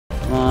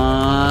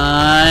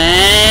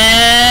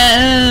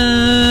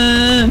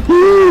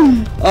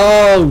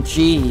Oh,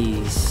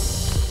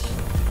 jeez.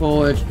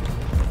 Forward.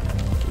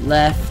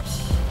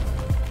 Left.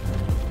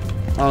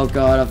 Oh,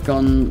 God, I've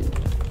gone...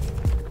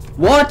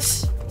 What?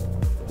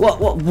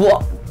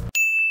 What?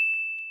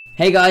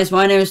 Hey guys,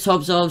 my name is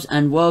TobzObbz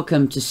and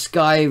welcome to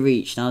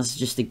Skyreach. Now this is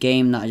just a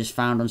game that I just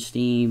found on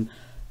Steam.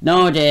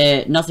 No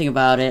idea, nothing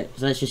about it,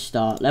 so let's just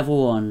start.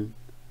 Level 1.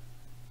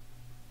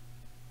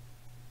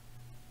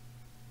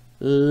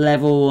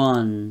 Level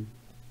 1.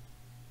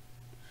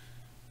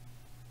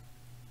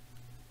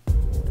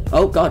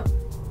 Oh god.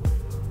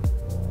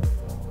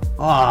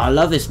 Oh, I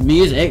love this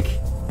music.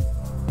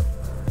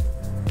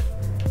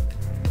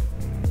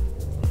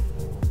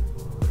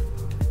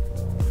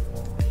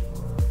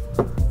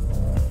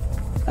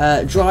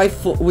 Drive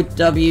foot with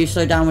W,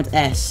 slow down with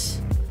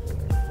S.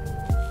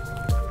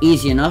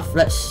 Easy enough.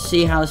 Let's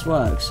see how this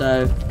works.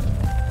 So,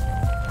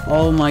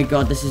 oh my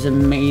god, this is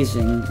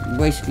amazing.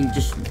 Basically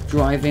just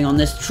driving on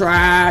this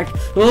track.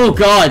 Oh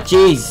god,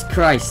 Jesus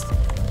Christ.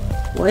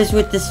 What is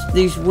with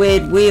these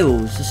weird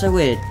wheels? They're so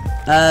weird.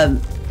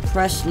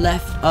 Press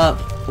left, up,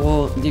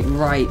 or the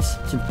right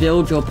to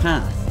build your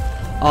path.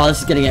 Oh, this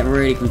is gonna get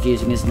really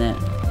confusing, isn't it?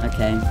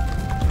 Okay.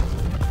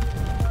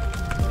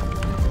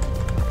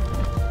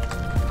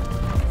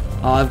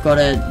 Oh, I've got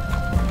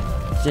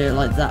to do it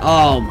like that.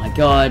 Oh my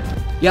god.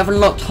 You have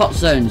unlocked hot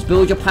zones.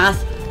 Build your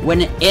path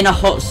when in a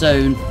hot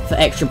zone for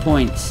extra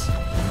points.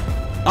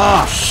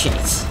 Oh, shit.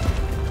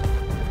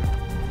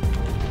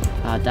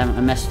 Ah, damn it.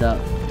 I messed up.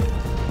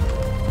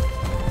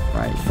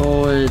 Right.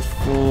 Forward.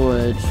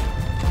 Forward.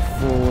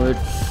 Forward.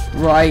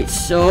 Right.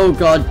 Oh,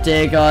 god.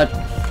 Dear god.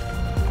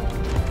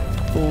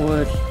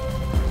 Forward.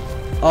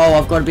 Oh,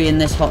 I've got to be in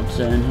this hot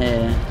zone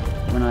here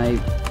when I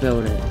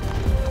build it.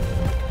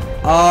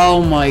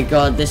 Oh my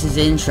god, this is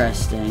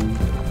interesting.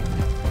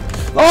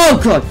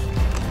 Oh god!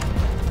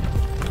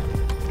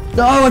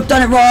 No, I've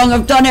done it wrong!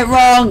 I've done it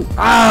wrong!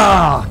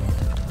 Ah!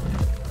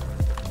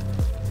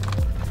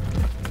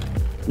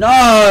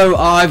 No!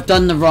 Oh, I've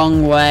done the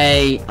wrong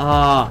way.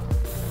 Ah,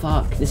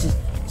 fuck. This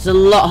is a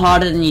lot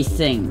harder than you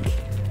think.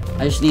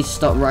 I just need to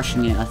stop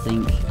rushing it, I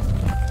think.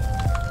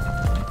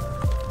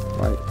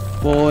 Right,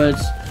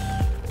 forwards.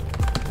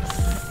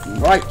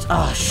 Right.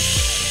 Ah,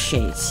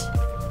 shit.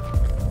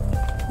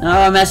 No,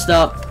 I messed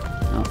up.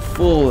 Now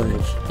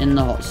forward in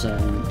the hot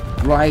zone.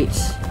 Right.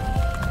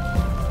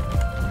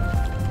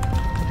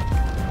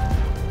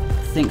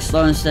 I think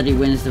slow and steady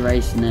wins the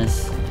race in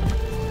this.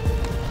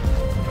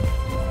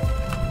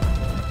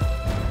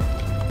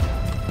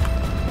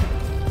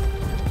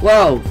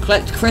 Whoa!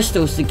 Collect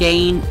crystals to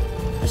gain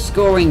a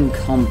scoring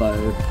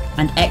combo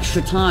and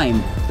extra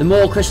time. The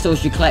more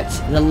crystals you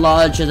collect, the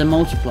larger the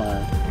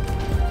multiplier.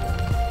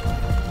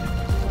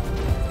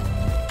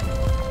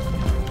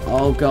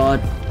 Oh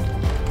god.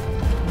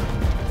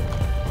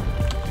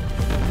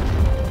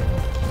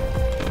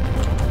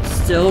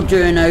 Still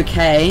doing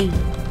okay.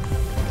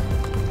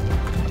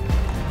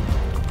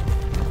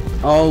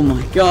 Oh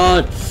my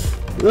god.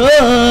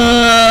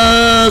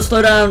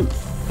 Slow down.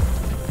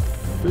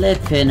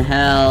 Flipping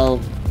hell.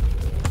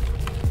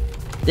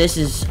 This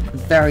is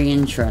very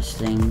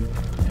interesting.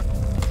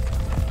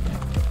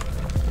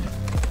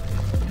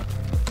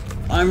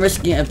 I'm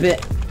risking it a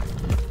bit.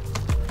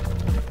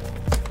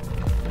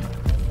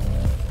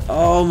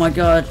 Oh my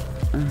god.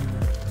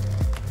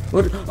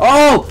 What?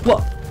 Oh!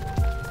 What?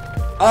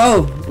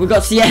 Oh, we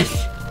got to the end.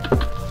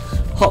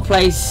 Hot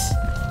place.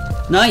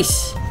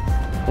 Nice.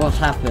 What's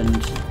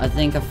happened? I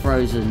think I've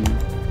frozen.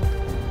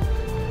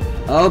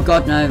 Oh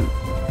god, no.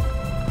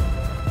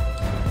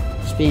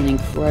 It's been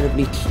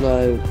incredibly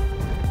slow.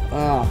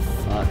 Oh,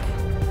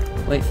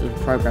 fuck. Wait for the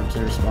program to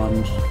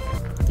respond.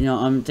 You know,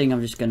 I'm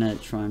just gonna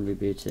try and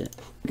reboot it.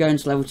 Going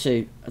to level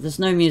 2. There's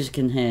no music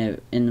in here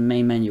in the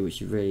main menu,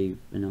 which is really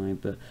annoying,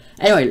 but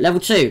anyway, level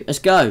 2, let's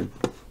go.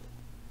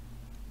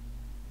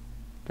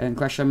 Don't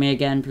crash on me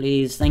again,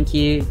 please. Thank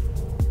you.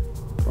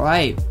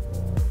 Right.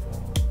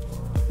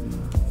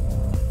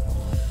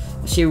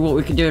 Let's see what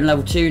we can do in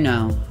level 2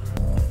 now.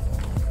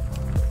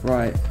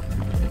 Right.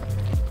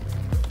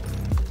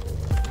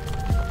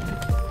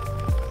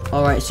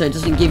 Alright, so it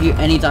doesn't give you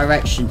any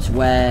direction to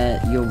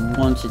where you're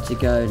wanted to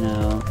go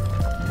now.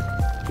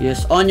 You're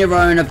just on your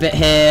own a bit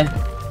here.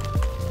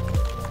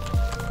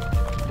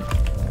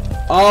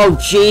 Oh,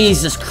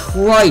 Jesus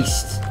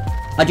Christ.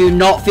 I do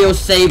not feel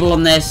stable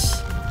on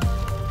this.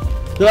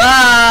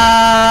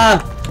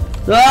 Ah!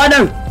 Ah,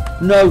 no!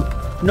 No!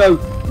 No!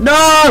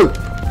 No!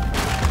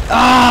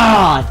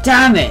 Ah!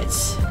 Damn it!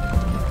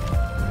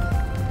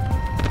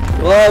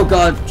 Oh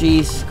god,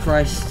 jeez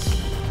Christ.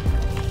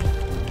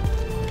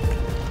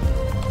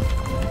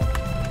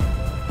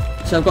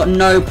 So I've got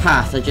no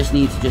path, I just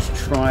need to just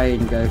try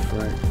and go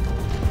for it.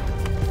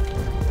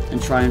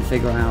 And try and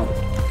figure out.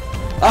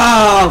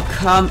 Oh,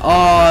 come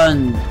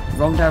on!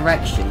 Wrong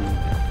direction.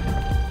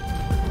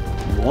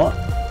 What?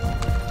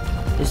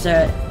 Is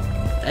there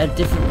a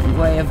different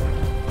way of...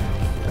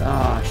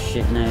 Oh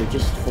shit, no,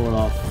 just fall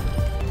off.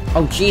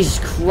 Oh Jesus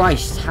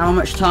Christ, how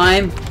much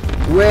time?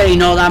 Really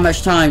not that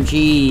much time,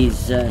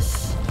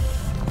 Jesus.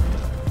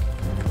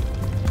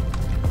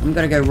 I'm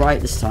gonna go right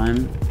this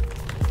time.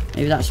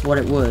 Maybe that's what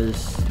it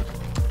was.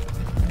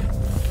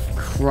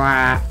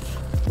 Crap.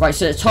 Right,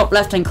 so the top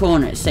left-hand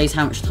corner, it says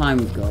how much time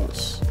we've got.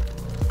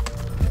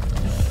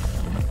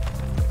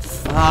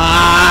 Fuck!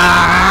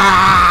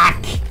 I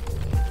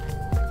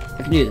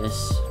can do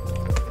this.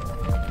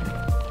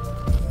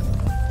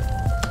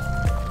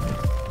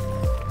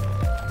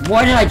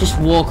 Why did I just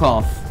walk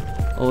off?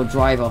 Or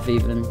drive off,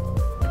 even?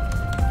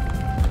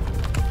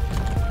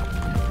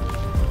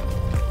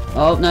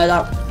 Oh, no,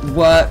 that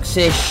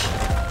works-ish.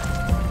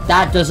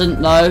 That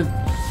doesn't, though.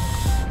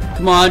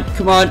 Come on,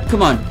 come on,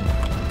 come on.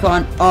 Come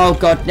on. Oh,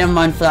 God, never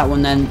mind for that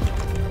one, then.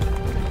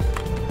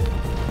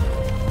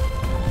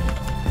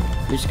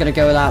 We're just gonna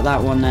go without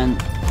that one, then.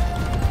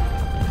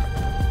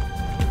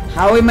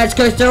 How are we meant to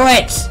go through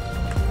it?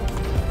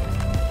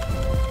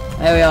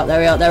 There we are, there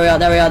we are, there we are,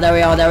 there we are, there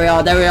we are, there we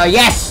are, there we are.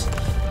 Yes!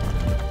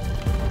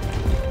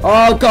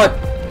 Oh, God.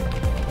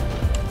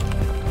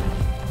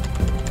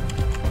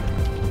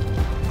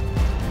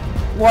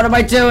 What am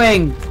I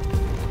doing?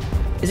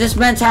 Is this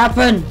meant to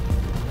happen?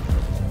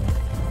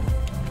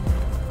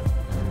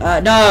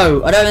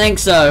 No, I don't think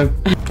so.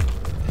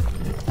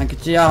 I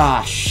could do.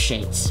 Ah,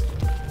 shit.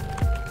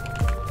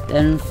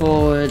 Then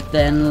forward,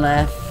 then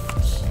left.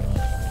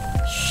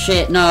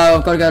 Shit, no,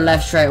 I've got to go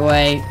left straight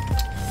away.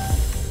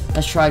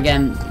 Let's try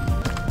again.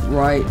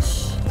 Right.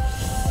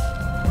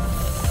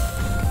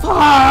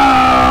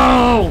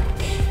 Fuck!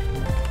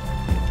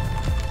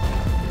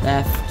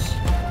 Left.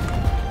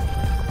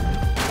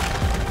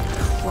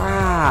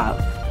 Crap.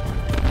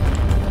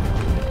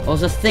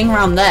 There's a thing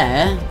around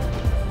there.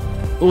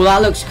 Oh,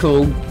 that looks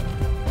cool.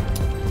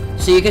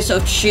 So you can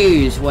sort of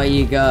choose where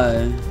you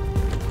go.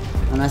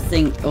 And I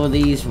think all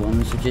these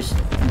ones are just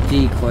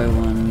decoy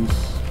ones.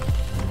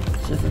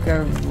 So if we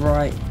go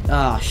right...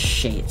 Ah,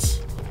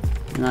 shit.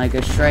 And I go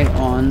straight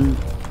on.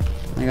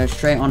 And I go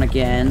straight on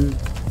again.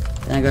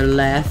 Then I go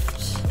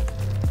left.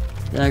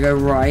 Then I go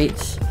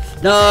right.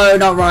 No,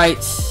 not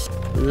right.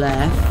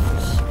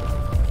 Left.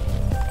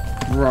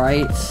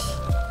 Right.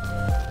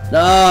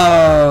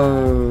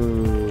 No.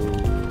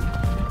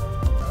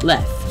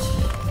 Left.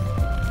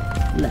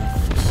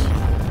 Left.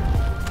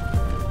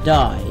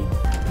 Die.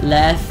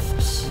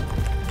 Left.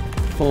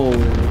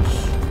 Forward.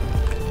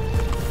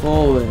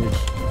 Forward.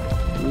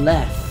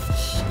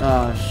 Left.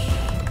 Oh,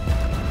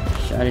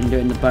 shit, I didn't do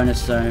it in the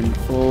bonus zone.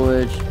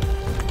 Forward.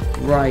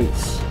 Right.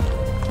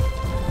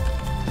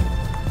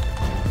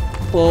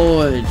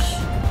 Forward.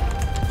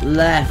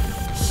 Left.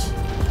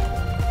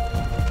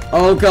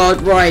 Oh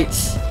god, right.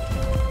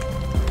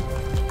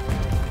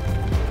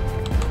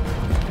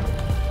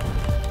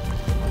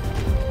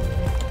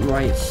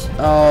 Right.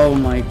 Oh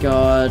my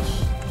god.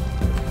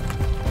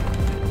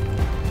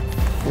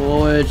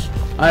 Forward.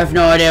 I have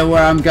no idea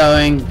where I'm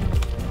going.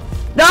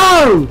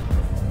 No!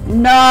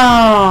 No!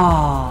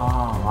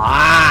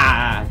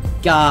 Ah!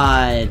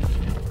 God.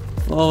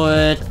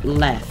 Forward.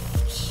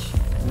 Left.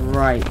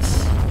 Right.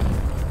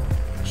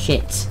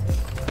 Shit.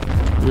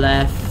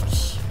 Left.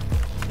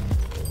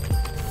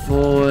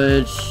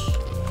 Forward.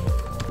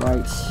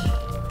 Right.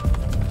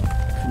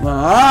 Come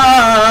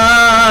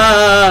on!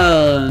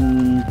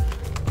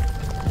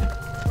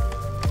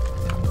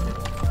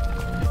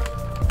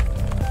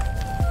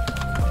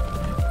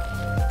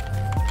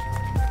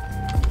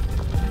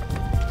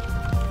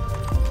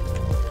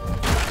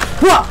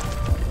 What?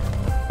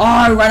 Oh,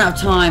 I ran out of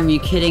time. Are you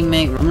kidding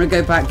me? I'm gonna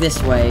go back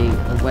this way,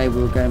 the way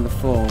we were going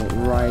before.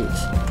 Right.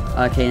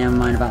 Okay, never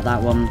mind about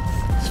that one.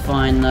 It's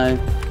fine though.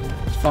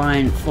 It's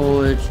fine.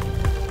 Forward.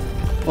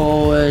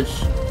 Forward.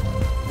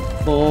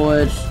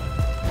 Forward.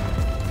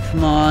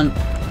 Come on.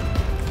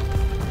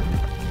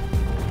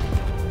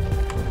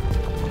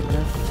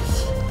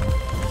 Left.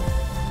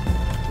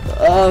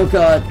 Oh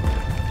god.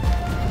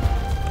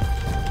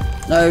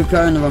 No,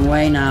 going the wrong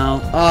way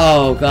now.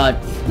 Oh god.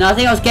 No, I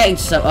think I was getting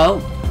to some. Oh, I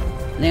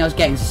think I was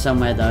getting to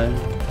somewhere though.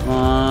 Come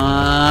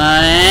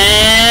on.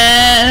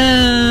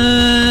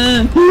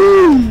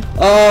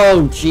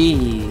 Oh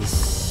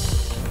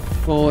jeez.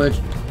 Forward.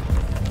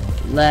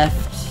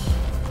 Left.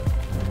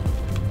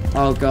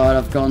 Oh god,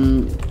 I've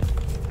gone.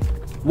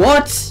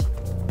 What?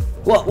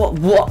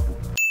 What?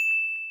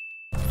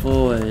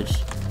 Forward.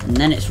 And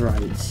then it's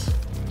right.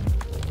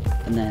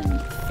 And then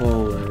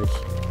forward.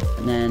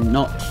 And then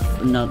not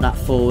that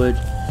forward.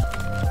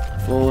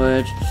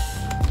 Forward.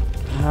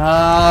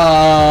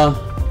 Ah,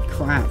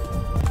 crap.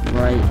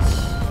 Right.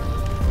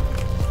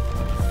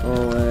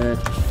 Forward.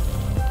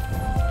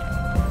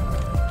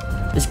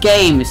 This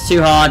game is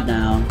too hard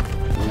now.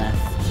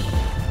 Left.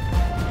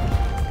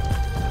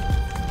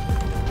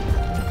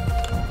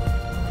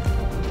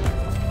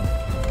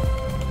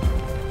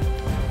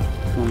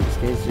 Come on, let's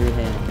go through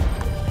here.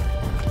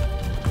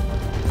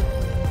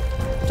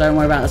 Don't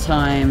worry about the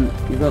time.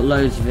 You've got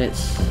loads of it.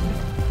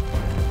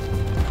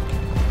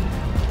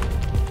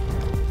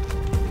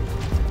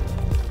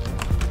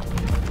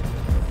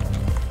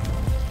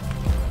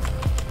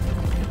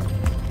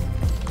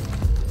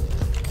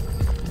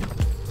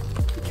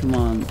 Come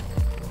on.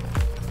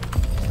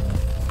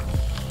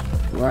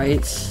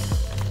 Right.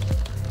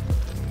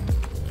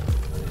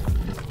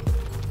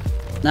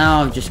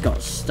 Now I've just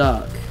got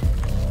stuck.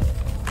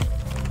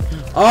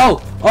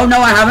 Oh! Oh no,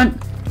 I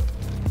haven't!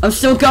 I'm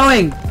still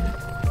going!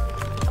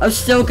 I'm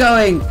still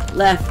going!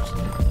 Left.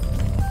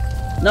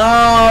 No,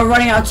 I'm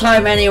running out of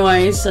time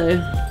anyway, so...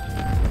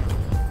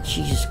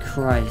 Jesus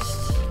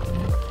Christ.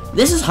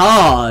 This is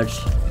hard!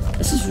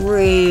 This is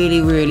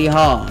really, really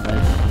hard.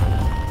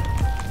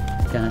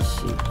 Gonna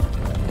see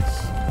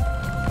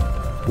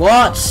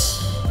what?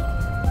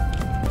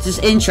 It's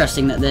just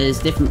interesting that there's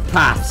different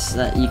paths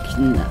that you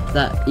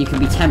can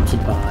be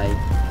tempted by.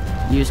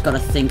 You just gotta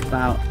think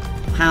about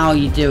how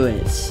you do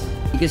it.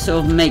 You can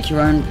sort of make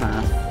your own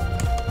path.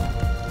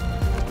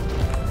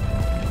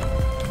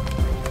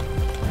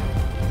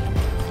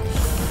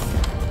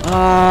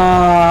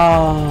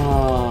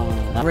 Oh,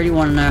 I really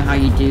want to know how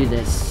you do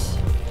this.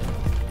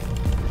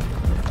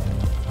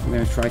 I'm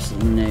gonna try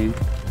something new.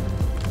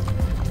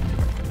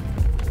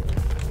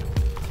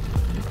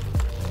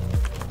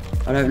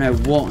 I don't know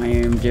what I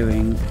am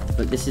doing,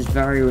 but this is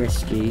very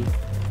risky.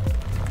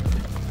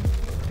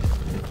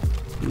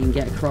 You can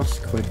get across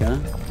quicker.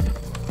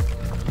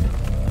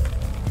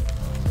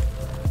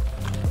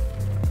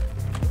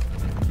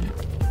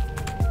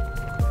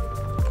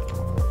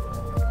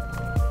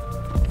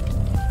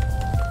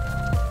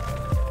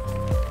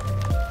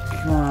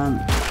 Come on.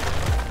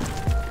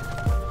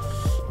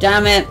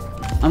 Damn it!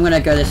 I'm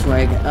gonna go this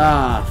way.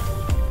 Ah.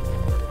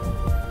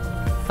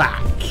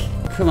 Fuck.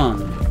 Come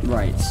on.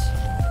 Right.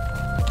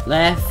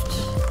 Left,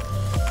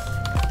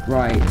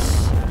 right,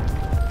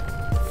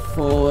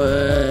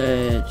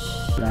 forward,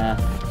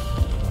 left,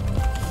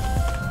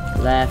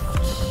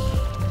 left,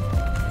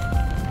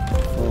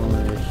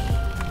 forward,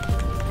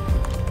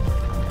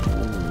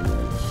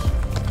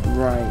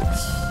 right.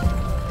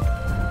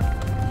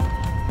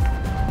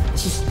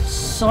 It's just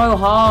so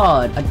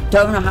hard. I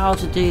don't know how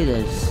to do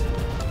this.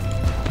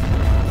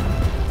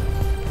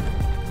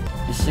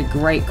 It's a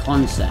great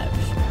concept.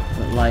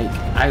 But like,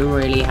 I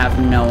really have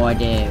no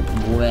idea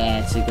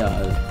where to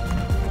go.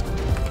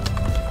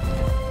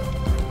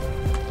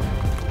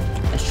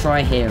 Let's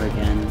try here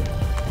again.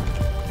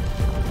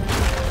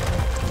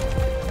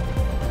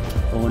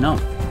 Or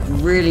not.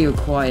 It really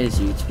requires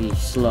you to be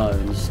slow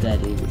and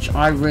steady, which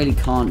I really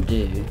can't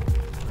do.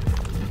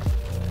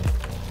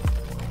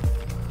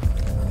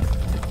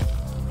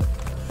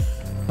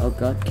 Oh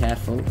god,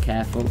 careful,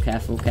 careful,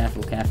 careful,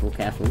 careful, careful,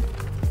 careful.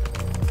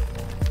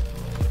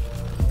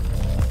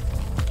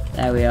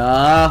 There we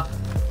are.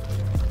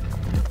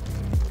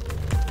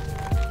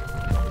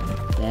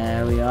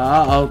 There we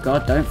are. Oh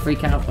god, don't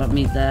freak out at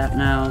me there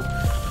now.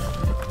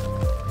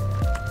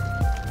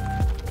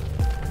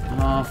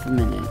 Half a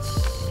minute.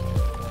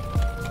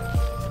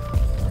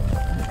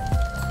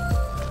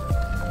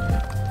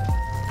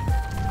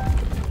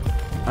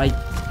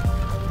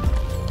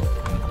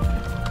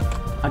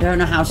 I don't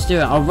know how to do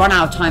it. I'll run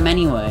out of time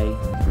anyway.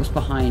 What's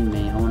behind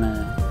me? I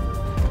wanna...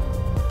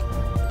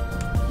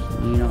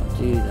 Can you not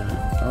do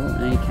that? Oh,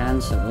 no, you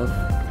can, sort of.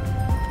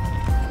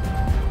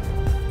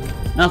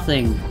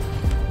 Nothing.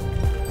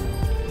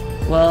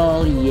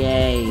 Well,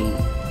 yay.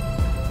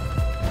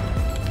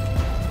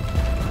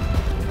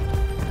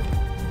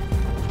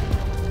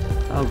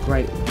 Oh,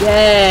 great.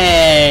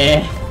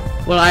 Yay!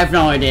 Well, I have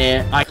no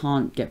idea. I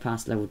can't get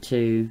past level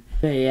 2.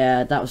 But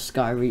yeah, that was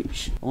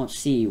Skyreach. I want to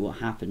see what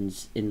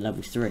happens in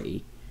level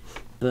 3.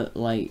 But,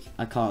 like,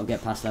 I can't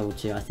get past level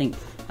 2. I think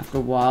after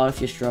a while, if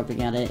you're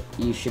struggling at it,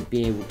 you should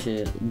be able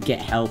to get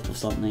help or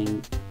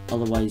something.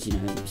 Otherwise, you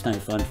know, it's no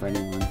fun for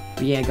anyone.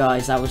 But yeah,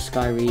 guys, that was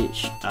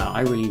Skyreach.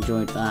 I really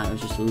enjoyed that. It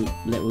was just a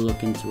little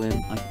look into him.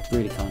 I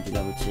really can't do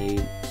level 2,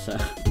 so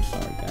I'm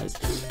sorry, guys.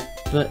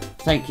 But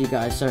thank you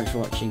guys so much for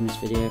watching this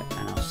video,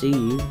 and I'll see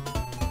you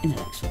in the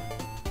next one.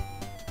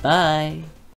 Bye!